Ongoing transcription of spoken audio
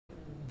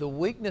The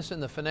weakness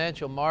in the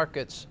financial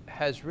markets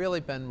has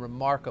really been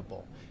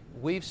remarkable.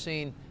 We've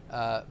seen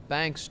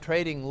banks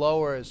trading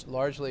lower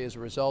largely as a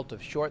result of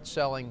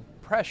short-selling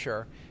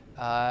pressure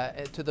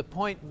to the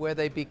point where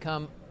they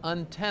become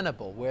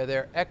untenable, where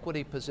their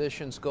equity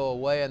positions go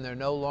away and they're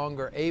no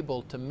longer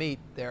able to meet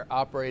their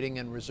operating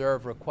and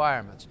reserve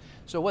requirements.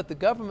 So what the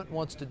government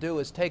wants to do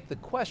is take the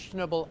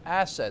questionable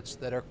assets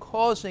that are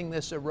causing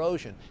this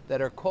erosion,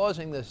 that are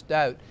causing this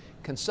doubt,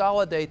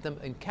 consolidate them,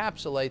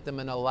 encapsulate them,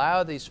 and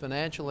allow these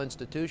financial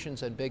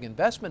institutions and big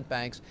investment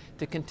banks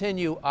to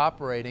continue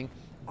operating,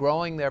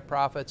 growing their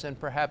profits, and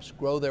perhaps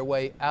grow their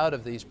way out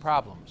of these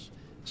problems.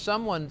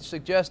 Someone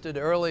suggested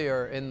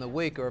earlier in the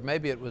week, or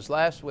maybe it was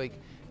last week,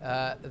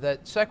 that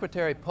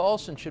Secretary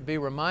Paulson should be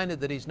reminded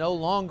that he's no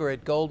longer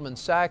at Goldman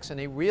Sachs and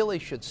he really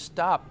should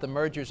stop the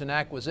mergers and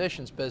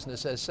acquisitions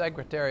business as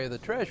Secretary of the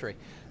Treasury.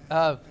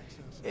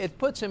 It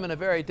puts him in a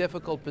very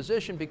difficult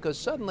position because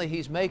suddenly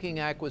he's making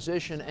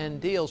acquisition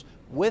and deals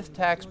with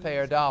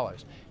taxpayer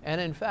dollars.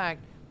 And in fact,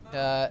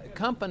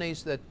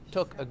 companies that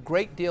took a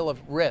great deal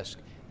of risk,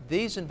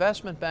 these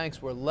investment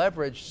banks were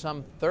leveraged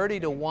some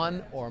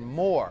 30-to-1 or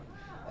more.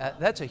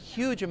 That's a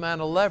huge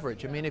amount of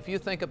leverage. I mean, if you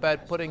think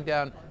about putting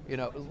down,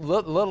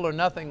 little or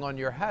nothing on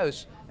your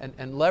house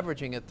and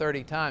leveraging it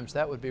 30 times,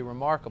 that would be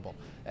remarkable.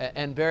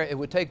 And it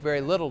would take very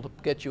little to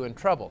get you in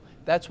trouble.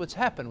 That's what's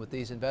happened with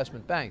these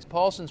investment banks.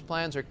 Paulson's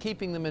plans are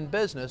keeping them in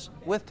business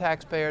with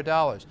taxpayer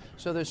dollars.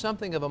 So there's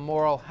something of a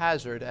moral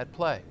hazard at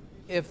play.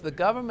 If the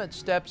government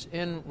steps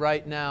in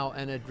right now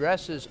and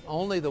addresses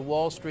only the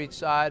Wall Street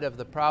side of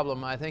the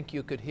problem, I think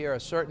you could hear a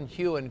certain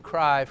hue and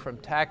cry from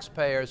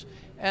taxpayers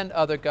and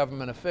other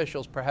government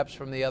officials, perhaps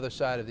from the other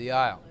side of the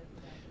aisle.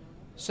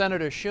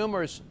 Senator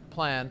Schumer's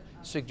plan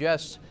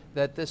suggests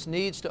that this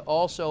needs to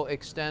also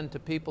extend to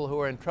people who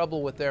are in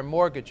trouble with their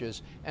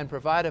mortgages and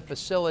provide a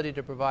facility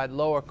to provide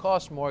lower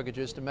cost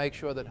mortgages to make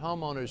sure that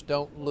homeowners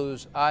don't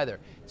lose either.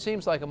 It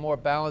seems like a more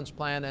balanced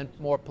plan and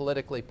more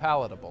politically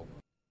palatable.